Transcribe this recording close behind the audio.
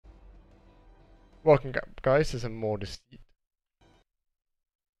Welcome guys to some more Deceit.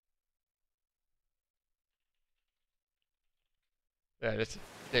 Yeah, just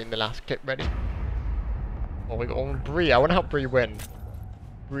getting the last clip ready. Oh, we got on Bree. I want to help Bree win.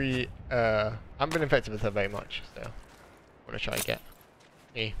 Bree, I haven't been infected with her very much, so I want to try to get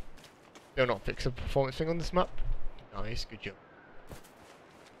me. Still not fix a performance thing on this map. Nice, good job.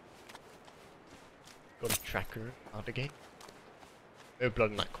 Got a tracker out the game. No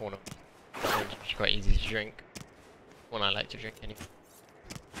blood in that corner. It's quite easy to drink. One I like to drink anyway.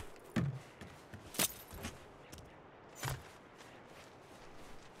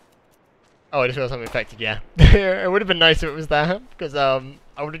 Oh, I just realized I'm infected, yeah. It would have been nice if it was there, because I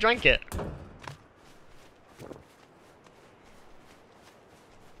would have drank it.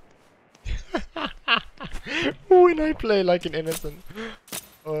 When I play like an innocent.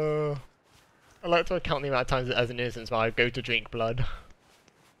 I like to count the amount of times as an innocent while I go to drink blood.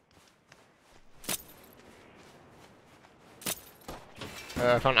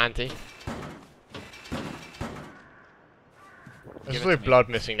 I found Auntie. There's also blood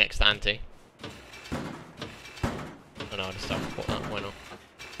missing next to Auntie. Oh no, I just started to put that, why not?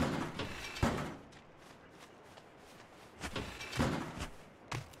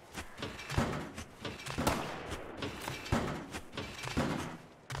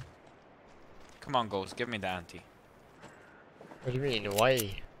 Come on, Ghost, give me the Auntie. What do you mean?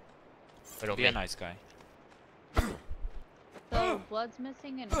 Why? Be a nice guy. So blood's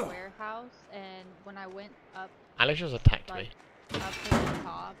missing in a warehouse, and when I went up, Alex just attacked me. Up to the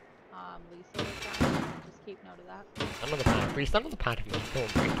top, Lisa was down. Just keep note of that. Stand on the pad. Bree, stand on the pad for me. Come on,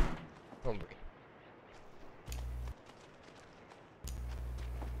 Bree. Come on, Bree.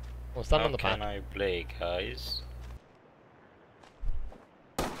 Well, stand on the pad. How can I play, guys?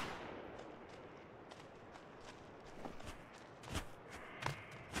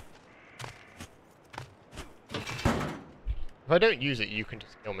 If I don't use it, you can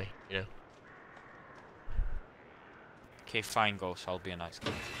just kill me, you know. Okay, fine, Ghost, I'll be a nice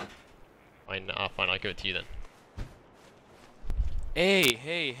guy. Fine, fine, I'll give it to you then.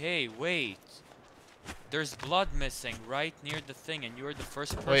 Hey, wait! There's blood missing right near the thing, and you're the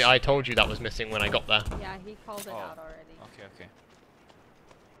first person. Wait, I told you that was missing when I got there. Yeah, he called it out already. Okay.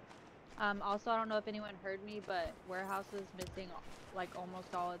 Also, I don't know if anyone heard me, but warehouse is missing like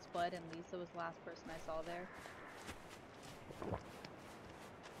almost all its blood, and Lisa was the last person I saw there.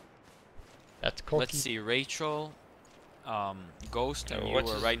 That's cool. Let's see, Rachel, Ghost, and you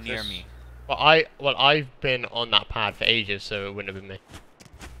were right near me. Well, I've been on that pad for ages, so it wouldn't have been me.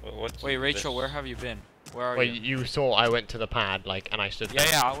 Wait, Rachel, where have you been? Where are you? Well, you saw I went to the pad, like, and I stood there.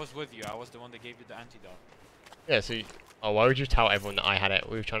 Yeah, I was with you. I was the one that gave you the antidote. Yeah, so oh, why would you tell everyone that I had it?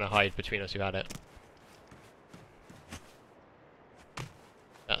 We were trying to hide between us who had it.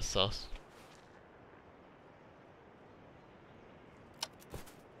 That's sus.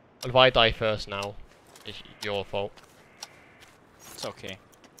 If I die first now, it's your fault. It's okay.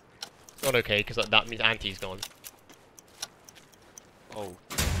 It's not okay, because that means Auntie's gone. Oh.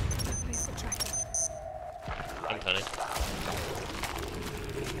 I'm turning.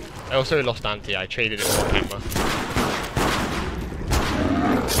 I also lost Auntie. I traded it for camera.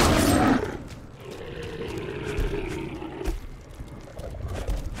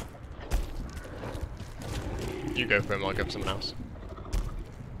 You go for him, I'll go for someone else.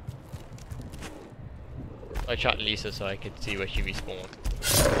 I chat Lisa so I could see where she respawned.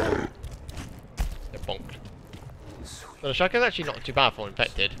 They're bonked. So the shotgun's actually not too bad for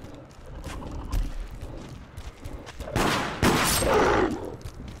infected.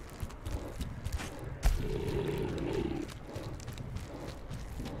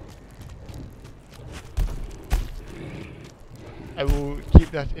 I will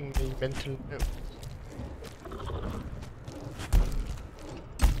keep that in the mental note.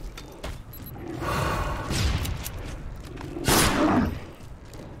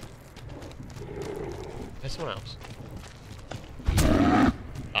 There's someone else.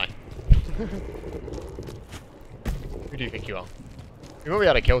 Bye. Who do you think you are? You won't be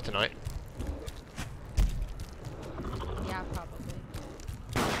able to kill tonight. Yeah, probably.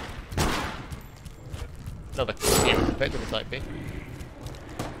 Another game is infected with type B.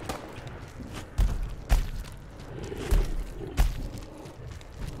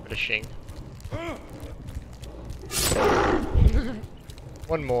 Bit of shing.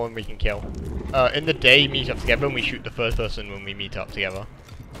 One more and we can kill. In the day, meet up together and we shoot the first person when we meet up together.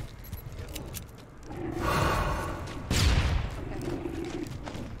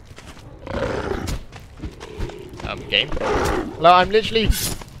 Game? No, I'm literally...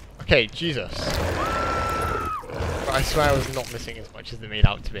 Okay, Jesus. I swear I was not missing as much as they made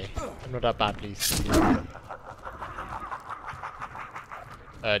out to be. I'm not that bad, please.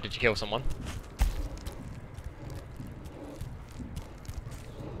 Did you kill someone?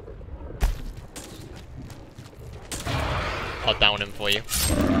 I'll down him for you.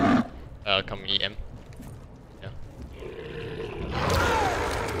 Come eat him. Yeah.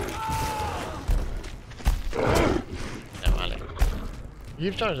 No, Alec.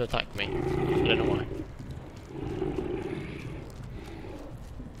 You've tried to attack me. I don't know why.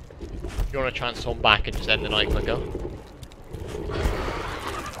 You want to transform back and just end the night quicker?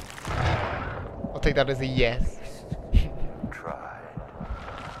 I'll take that as a yes. Try.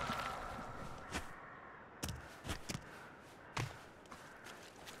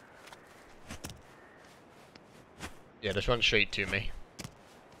 Yeah, just run straight to me.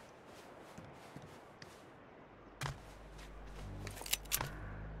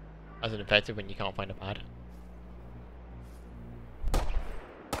 As an effective when you can't find a pad.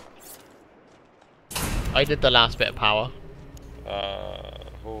 I did the last bit of power.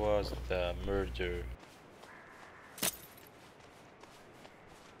 Who was the murderer?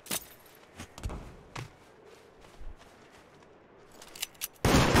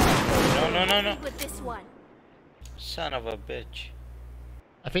 No. With this one. Son of a bitch.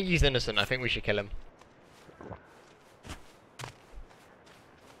 I think he's innocent. I think we should kill him.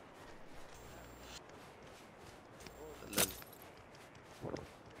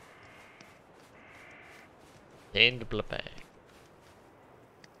 In the blood bag.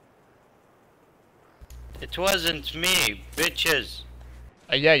 It wasn't me, bitches.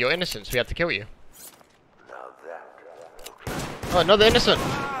 Yeah, you're innocent, so we have to kill you. Now that. Oh, another innocent!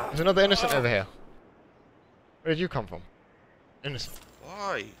 There's another innocent over here. Where did you come from? Innocent.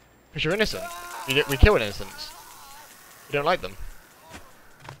 Why? Because you're innocent. We kill innocents. We don't like them.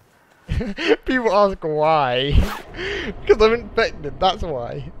 People ask why. Because I'm infected, that's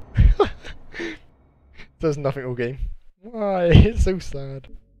why. There's nothing all game. Why? It's so sad.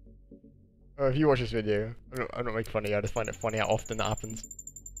 If you watch this video, I'm not making fun of you, I just find it funny how often that happens.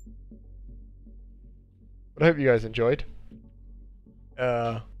 But I hope you guys enjoyed.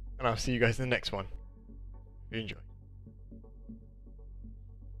 And I'll see you guys in the next one. If you enjoy.